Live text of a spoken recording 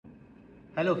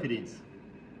Hallo vriends,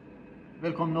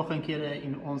 welkom nog een keer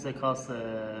in onze klas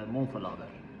mondverlader.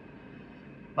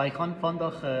 Wij gaan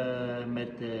vandaag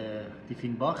met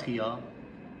Dieffenbachia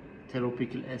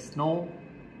tropical snow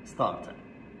starten.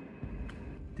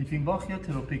 Dieffenbachia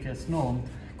tropical snow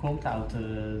komt uit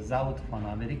zuid van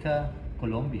Amerika,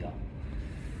 Colombia.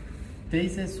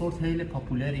 Deze soort heel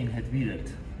populair in het wereld,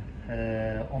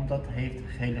 omdat het heeft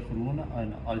hele groen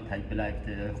en altijd blijft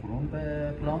groen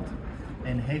plant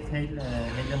en heeft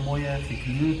hele mooie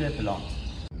gekleurde plant.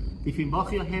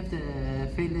 Dieffenbachia heeft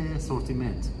veel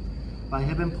assortiment. Wij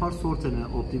hebben een paar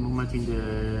soorten op dit moment in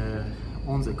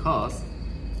onze kast.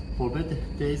 Bijvoorbeeld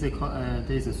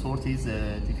deze soort is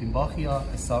Dieffenbachia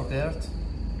Starbird.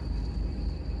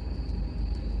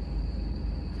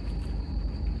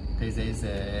 Deze is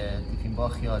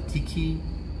Dieffenbachia Tiki.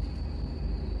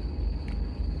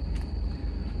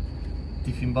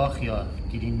 Dieffenbachia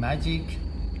Green Magic.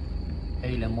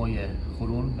 Hele mooie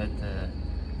groen met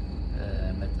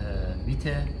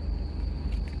witte.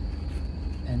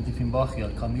 En Dieffenbachia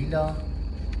Camilla.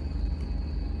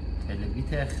 Hele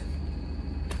witte.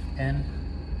 En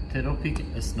tropical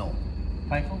snow.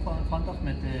 Wij gaan vandaag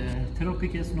met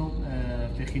tropical snow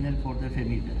beginnen voor de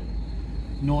vermeerdering.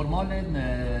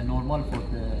 Normaal voor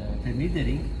de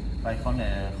vermeerdering, wij gaan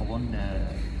gewoon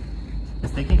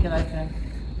steken krijgen,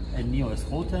 een nieuwe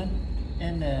schoten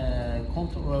en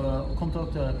komt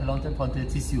ook de planten van de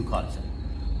tissue culture.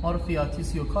 Maar via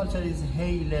tissue culture is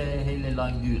heel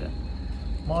lang duren.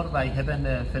 Maar wij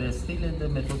hebben verschillende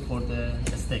methoden voor de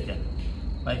steken.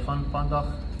 Wij gaan vandaag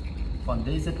van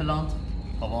deze plant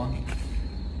gewoon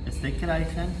een steek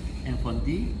krijgen en van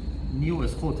die nieuwe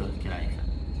schoten krijgen.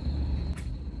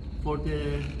 Voor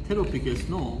de tropical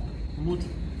snow moet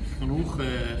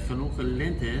genoeg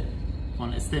lengte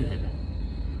van stem hebben.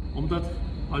 Omdat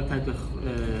altijd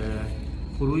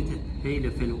groeit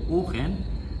heel veel ogen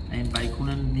en wij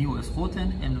kunnen nieuwe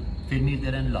schoten en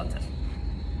vermeerderen laten.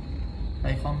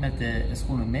 Wij gaan met de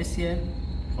schone mesje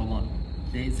gewoon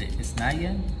deze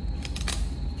snijden.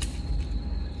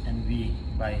 En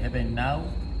wij hebben nu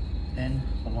een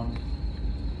gewoon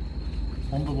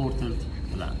onbeworteld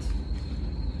plant.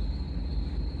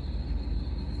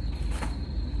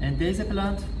 En deze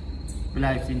plant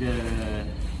blijft in de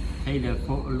hele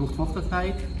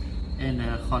luchtvochtigheid en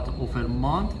gaat over een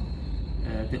maand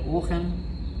de ogen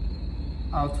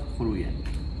uitgroeien.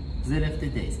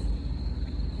 Zelfde deze.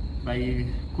 Wij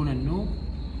kunnen nu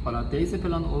vanuit deze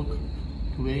plant ook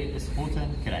 2 schoten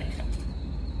krijgen.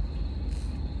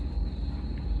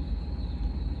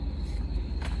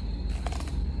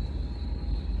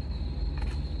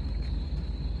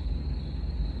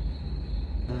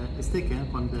 Steken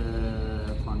van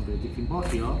de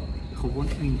Dieffenbachia gewoon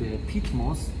in de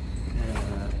pitmos,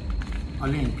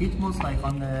 alleen pitmos wij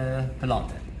gaan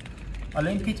planten.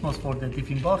 Alleen pitmos voor de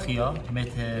Dieffenbachia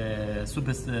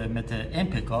met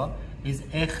NPK is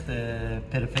echt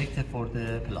perfect voor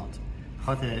de plant.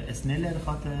 Gaat sneller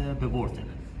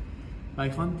bewortelen.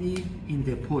 Wij gaan die in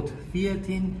de pot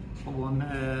 14 gewoon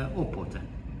oppotten.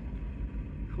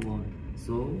 Gewoon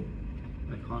zo.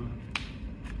 Wij gaan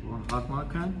gewoon hard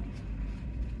maken.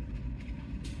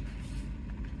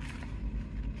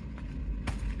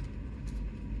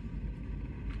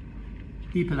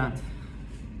 Die plant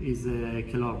is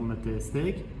klaar met de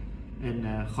steek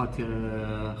en gaat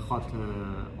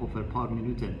over een paar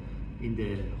minuten in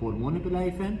de hormonen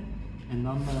blijven. En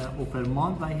dan over een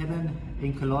maand wij hebben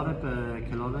een klare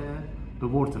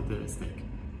bewortelde steek.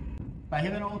 Wij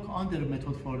hebben ook andere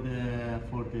methode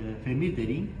voor de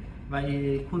vermeerdering.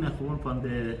 Wij kunnen gewoon van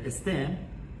de stem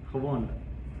gewoon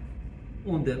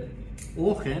onder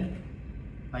ogen.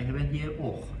 Wij hebben hier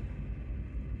oog.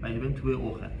 Wij hebben 2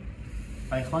 ogen.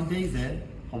 Wij gaan deze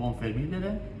gewoon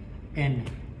vermeerderen en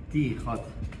die gaat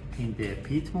in de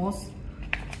pitmos.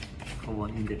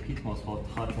 Gewoon in de pitmos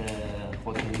gaat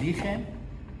liggen.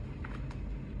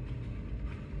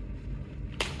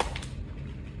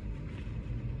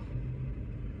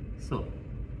 Zo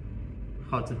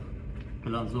gaat de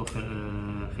plant zo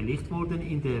gelicht worden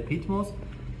in de pitmos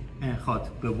en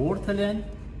gaat bewortelen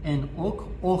en ook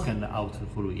ogen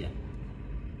uitgroeien.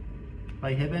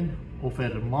 Wij hebben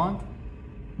over een maand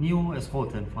nieuwe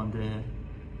schoten van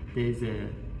deze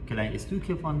kleine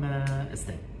stukje van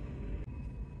stem.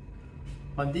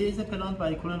 Van deze plant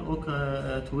wij kunnen ook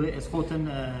 2 schoten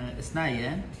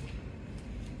snijden.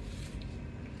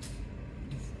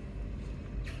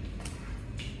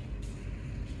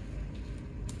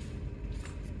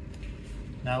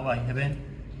 Nou, wij hebben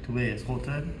 2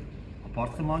 schoten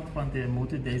apart gemaakt van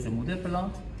deze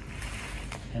moederplant.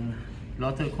 En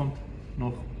later komt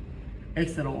nog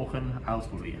extra ogen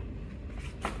uitgroeien.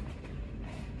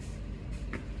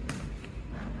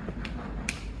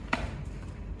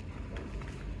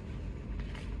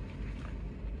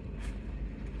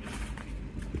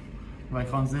 wij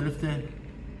gaan zelf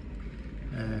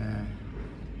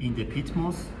in de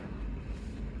pitmos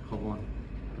gewoon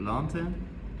planten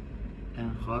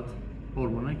en gaat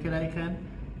hormonen krijgen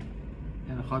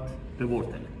en gaat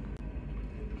bewortelen.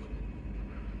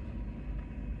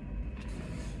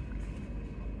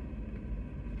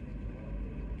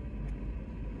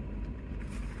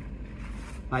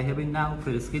 Wij hebben nu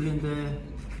verschillende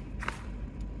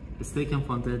steken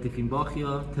van de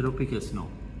Dieffenbachia tropicus nog.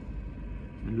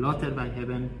 En later wij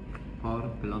hebben een paar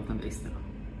planten extra.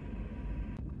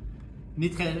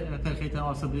 Niet vergeten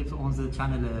alsjeblieft onze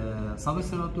channel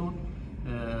subscribe doen.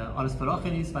 Als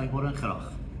vragen is, wij horen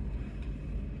graag.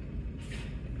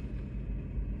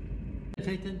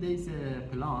 Vergeten deze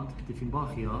plant,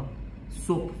 Dieffenbachia,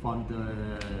 sop van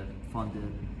de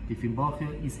Dieffenbachia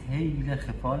is heel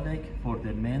gevaarlijk voor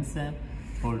de mensen,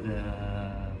 voor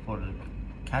de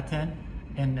katten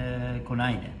en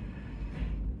konijnen.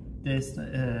 Dus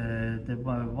de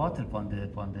water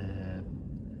van de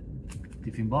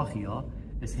Dieffenbachia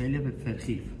is heel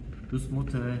vergif. Dus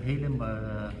moet heel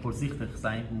voorzichtig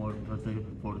zijn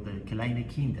voor de kleine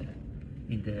kinderen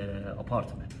in de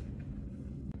appartement.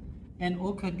 En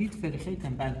ook niet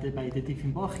vergeten bij de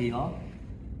Dieffenbachia.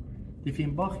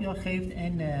 Dieffenbachia geeft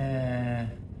een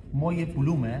mooie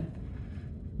bloemen,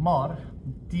 maar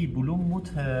die bloem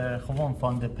moet gewoon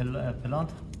van de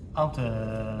plant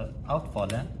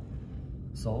uitvallen.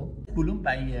 Zo. De bloem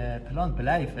bij de plant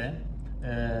blijven,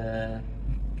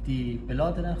 die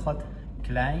bladeren gaat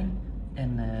klein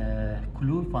en de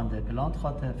kleur van de plant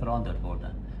gaat veranderd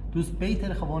worden. Dus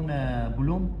beter gewoon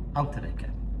bloem uittrekken.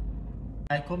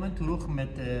 Wij komen terug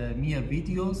met meer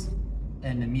video's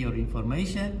en meer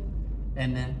information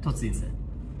en tot ziens.